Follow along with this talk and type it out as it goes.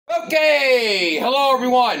Okay, hello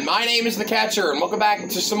everyone, my name is The Catcher, and welcome back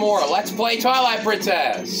to some more Let's Play Twilight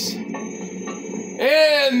Princess.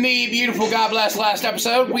 In the beautiful God Bless last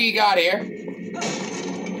episode, we got here to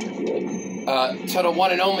the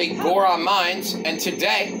one and only Goron Mines, and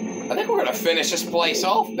today, I think we're gonna finish this place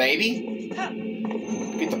off, baby.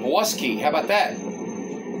 Get the boss key, how about that?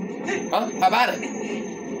 Huh? How about it?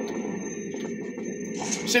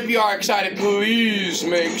 So if you are excited, please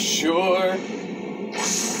make sure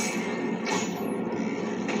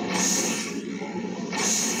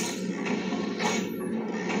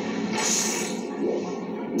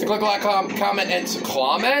to click like, comment, and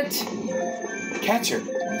comment. Catcher,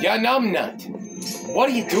 ya numbnut. What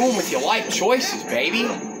are you doing with your life choices, baby?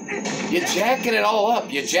 You're jacking it all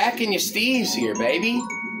up. You're jacking your steves here, baby.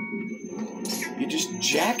 You're just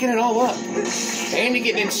jacking it all up. And you're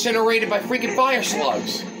getting incinerated by freaking fire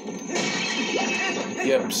slugs.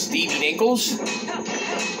 You Stevie Dinkles.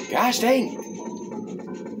 Gosh dang it.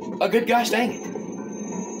 A good gosh dang it.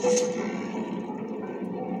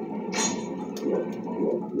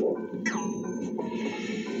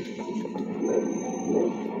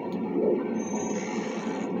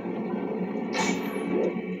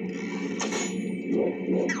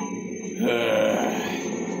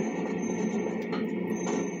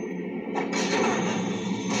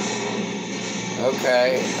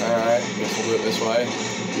 Okay, alright, guess we'll do it this way.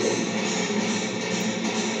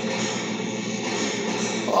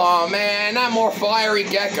 Oh man, not more fiery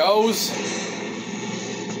geckos.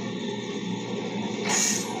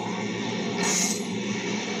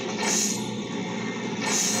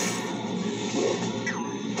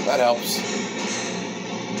 That helps.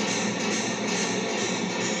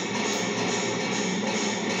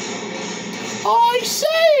 I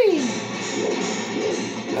see!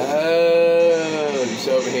 Oh, it's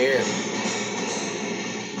over here.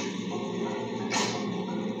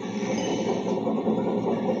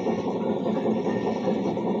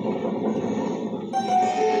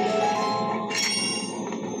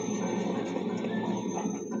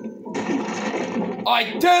 I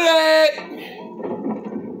did it!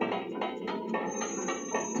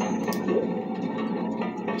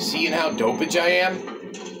 Seeing how dopage I am?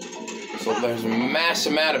 So there's a mass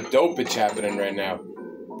amount of dopage happening right now.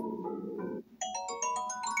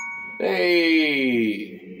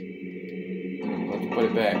 Hey! Let's put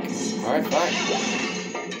it back. Alright, fine.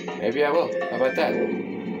 Maybe I will. How about that?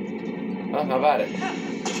 Huh? How about it?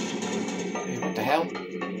 Hey, what the hell?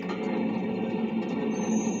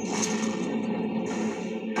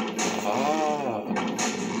 Ah.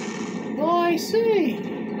 Oh, I see.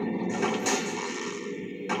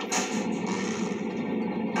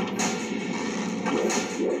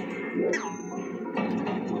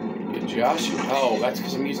 Josh? Oh, that's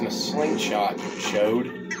because I'm using a slingshot, chode.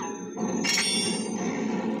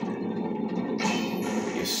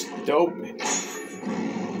 You stupid.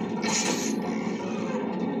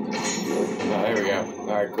 Oh, there we go.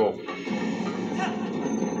 Alright, cool.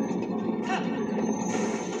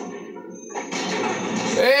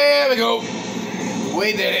 There we go.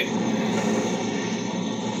 We did it.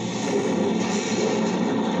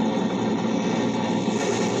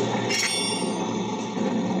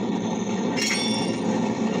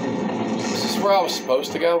 Where I was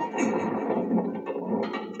supposed to go?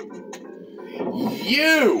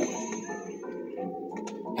 You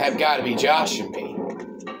have got to be joshing me.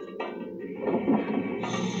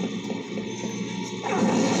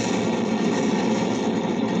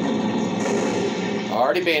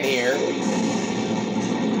 Already been here.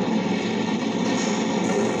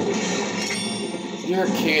 You're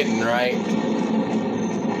kidding, right?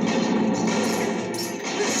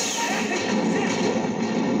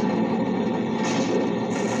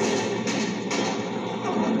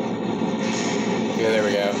 Yeah, there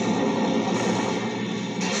we go.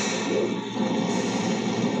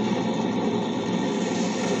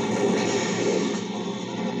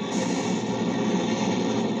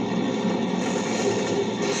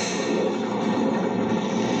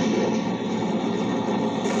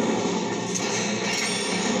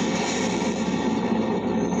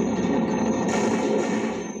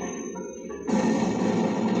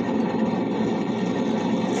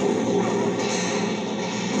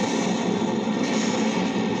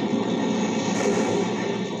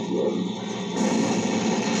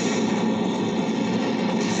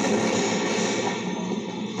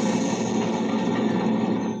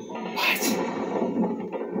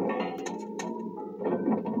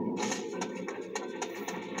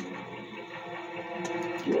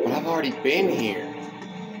 But I've already been here.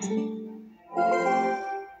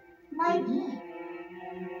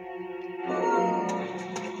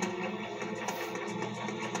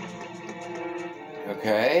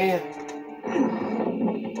 Okay.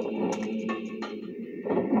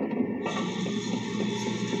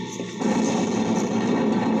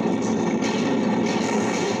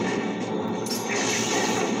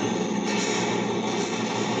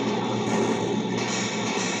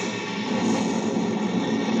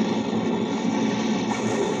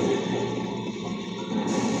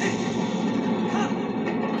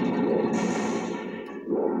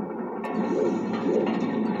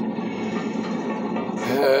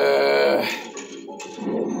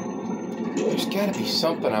 There's gotta be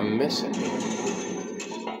something I'm missing here.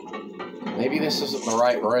 Maybe this isn't the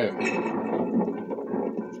right room.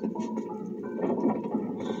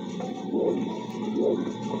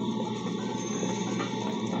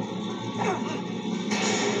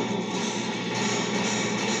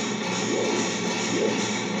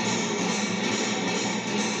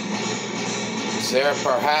 Is there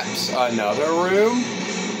perhaps another room?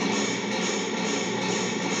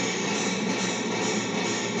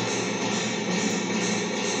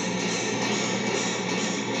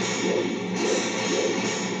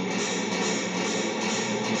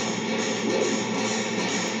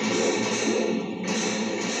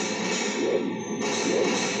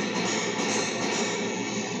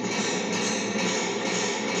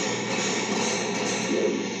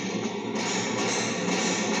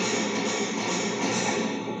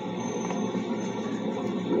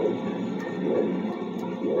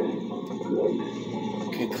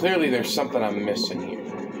 Okay, clearly there's something I'm missing here.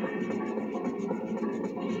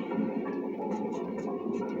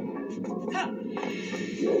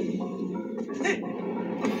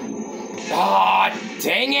 Ah,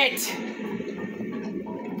 dang it!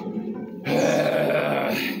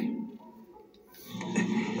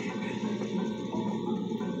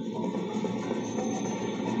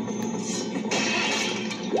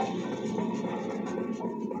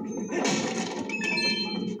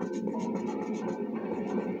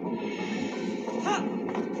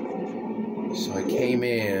 So I came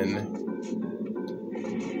in.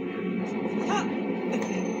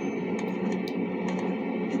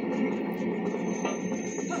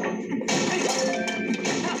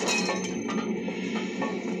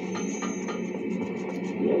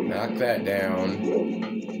 Knock that down.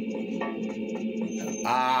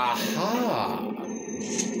 Aha!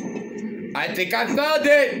 I think I found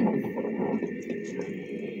it!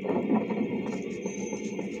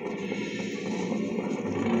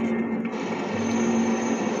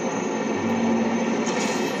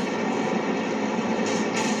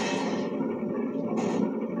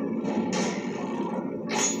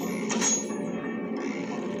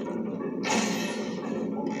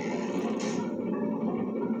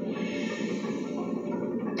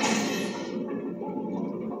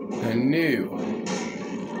 I knew.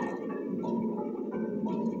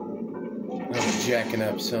 I was jacking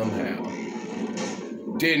up somehow.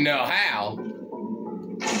 Didn't know how.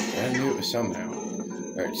 I knew it was somehow.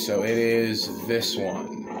 Alright, so it is this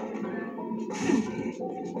one.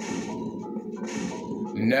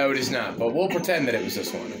 No, it is not, but we'll pretend that it was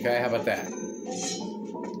this one, okay? How about that?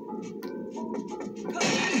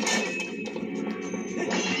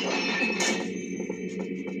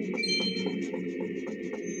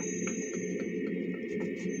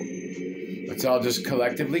 Let's all just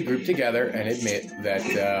collectively group together and admit that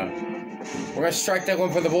we're gonna strike that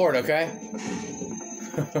one from the board, okay?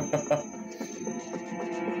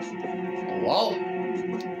 Hello?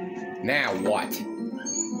 Now what?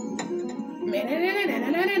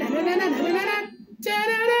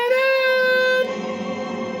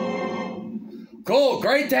 Cool,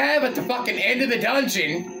 great to have at the fucking end of the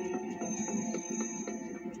dungeon.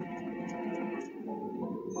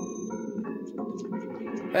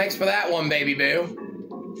 Thanks for that one, baby boo.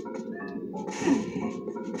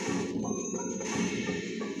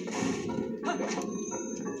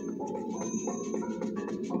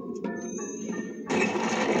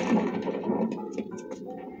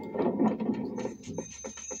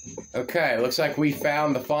 Okay, looks like we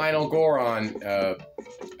found the final Goron,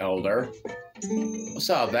 Elder. What's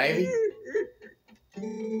up, baby?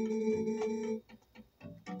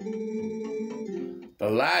 The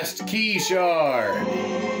last key shard.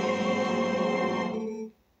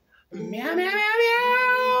 Meow, meow, meow,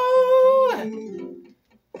 meow.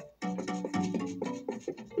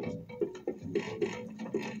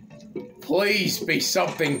 Please be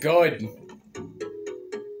something good. Of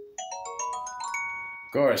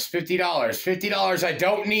course, $50. $50 I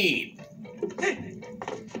don't need.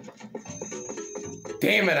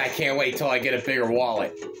 Damn it, I can't wait till I get a bigger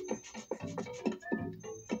wallet.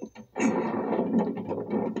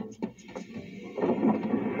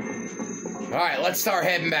 Alright, let's start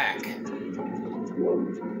heading back.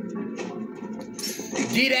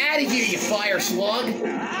 Get out of here, you fire slug!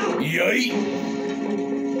 Yay!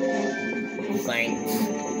 Thanks.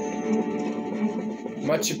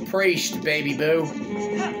 Much appreciated, baby boo.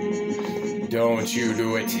 Don't you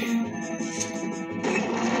do it.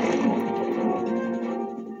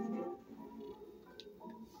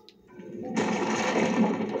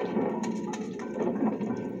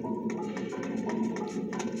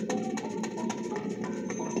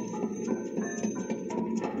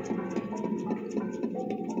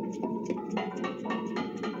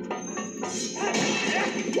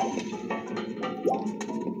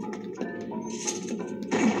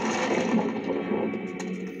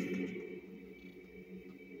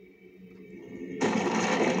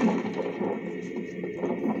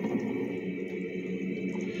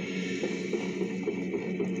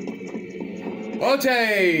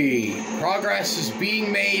 Okay, progress is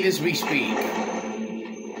being made as we speak.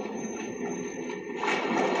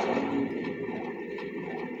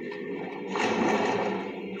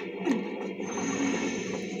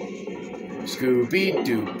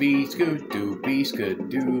 Scooby-Dooby, Scoo-Dooby,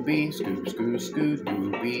 Scoo-Dooby,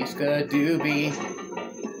 Scoo-Scoo-Scoo-Dooby, Scoo-Dooby.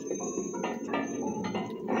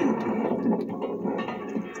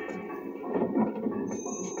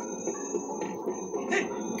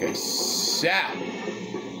 Okay, so...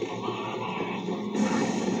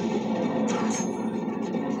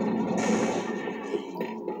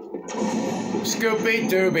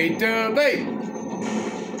 Scooby-Dooby-Dooby!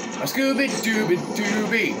 A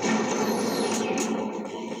Scooby-Dooby-Dooby!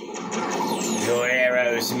 Your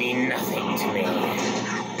arrows mean nothing to me.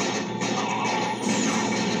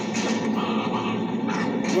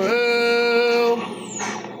 Whoa!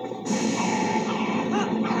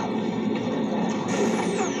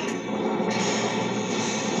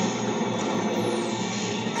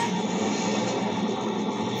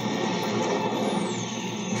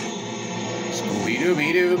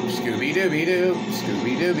 Scooby-Dooby-Doo, Scooby-Dooby-Doo,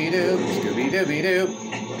 Scooby-Dooby-Doo, Scooby-Dooby-Doo.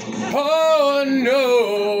 Oh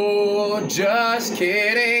no, just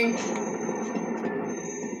kidding.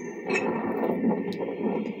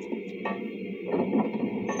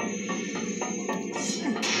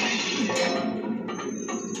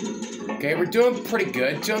 Okay, we're doing pretty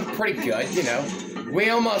good, you know. We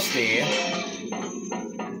almost there.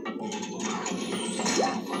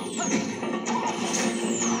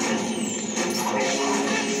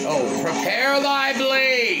 Oh, prepare thy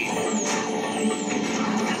blade!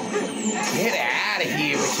 Get out of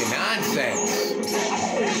here with your nonsense.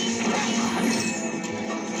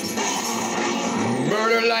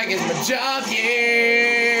 Murder like it's my job,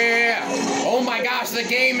 yeah! Oh my gosh, the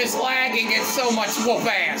game is lagging. It's so much whoop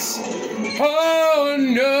ass. Oh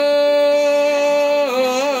no!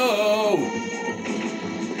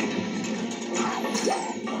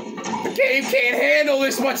 The game can't handle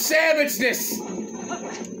this much savageness.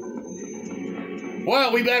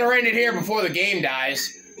 Well, we better end it here before the game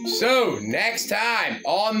dies. So, next time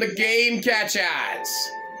on the Game Catch-Eyes,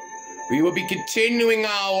 we will be continuing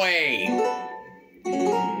our way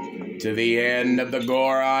to the end of the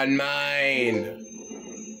Goron mine.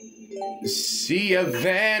 See you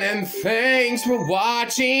then, and thanks for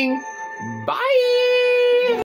watching. Bye!